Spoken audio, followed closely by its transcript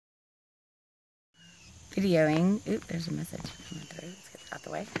videoing. Oop, there's a message coming through. Let's get that out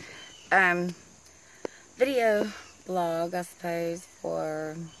the way. Video blog, I suppose,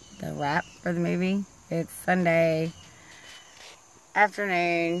 for the wrap for the movie. It's Sunday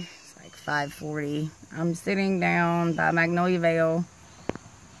afternoon. It's like 5:40. I'm sitting down by Magnolia Vale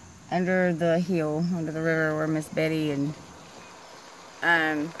under the hill, under the river where Miss Betty and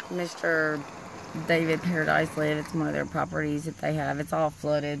Mr. David Paradise live. It's one of their properties that they have. It's all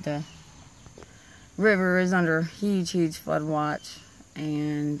flooded. The river is under huge flood watch,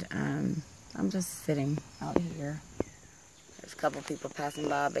 and I'm just sitting out here. There's a couple people passing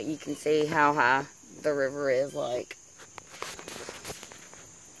by, but you can see how high the river is. Like,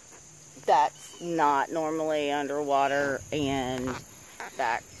 that's not normally underwater, and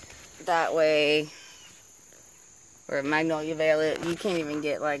that way, where Magnolia Vale, you can't even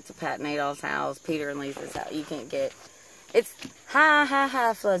get like to Pat and Adolph's house, Peter and Lisa's house. You can't get. It's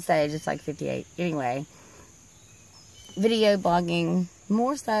high flood stage. It's like 58. Anyway, video blogging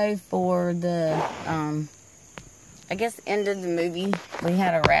more so for the I guess end of the movie. We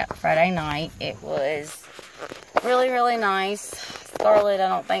had a wrap Friday night. It was really nice. Scarlett, I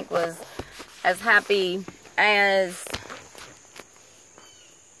don't think, was as happy as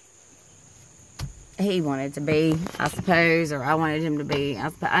he wanted to be, I suppose, or I wanted him to be.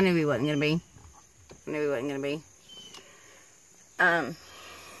 I knew he wasn't going to be.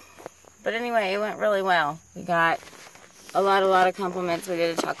 But anyway, it went really well. We got a lot of compliments. We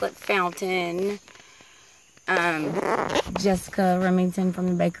did a chocolate fountain. Jessica Remington from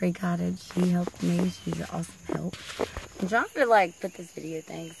the Bakery Cottage, she helped me. She's an awesome help. I'm trying to like put this video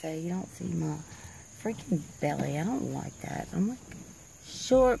thing so you don't see my freaking belly. I don't like that. I'm like,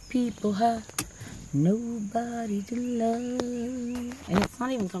 short people have nobody to love. And it's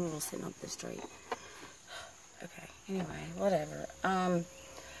not even comfortable sitting up this straight. Okay, anyway, whatever.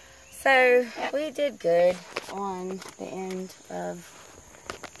 So we did good on the end of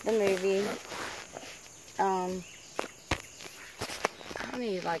the movie. I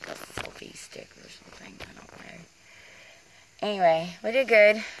need like a selfie stick or something. I don't know. Anyway, we did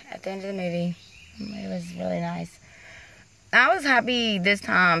good at the end of the movie. It was really nice. I was happy this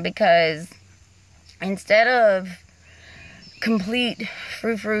time because instead of complete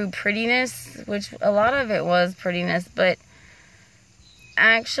frou-frou prettiness, which a lot of it was prettiness, but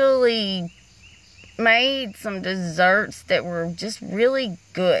I actually made some desserts that were just really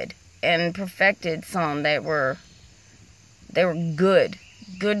good and perfected some that were good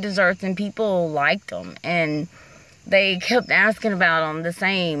desserts, and people liked them, and they kept asking about them the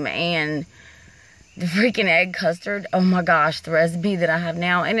same. And the freaking egg custard, oh my gosh, the recipe that I have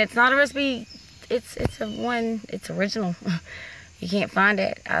now, and it's not a recipe, it's original. You can't find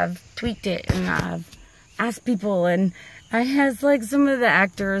it. I've tweaked it, and I've asked people, and I has like some of the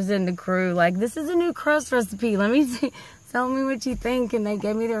actors in the crew like, this is a new crust recipe, let me see, tell me what you think, and they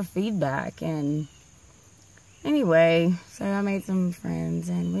gave me their feedback. And anyway, so I made some friends,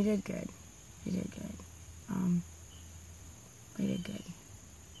 and we did good. We did good. I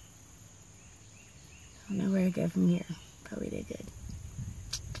don't know where to go from here, but we did good.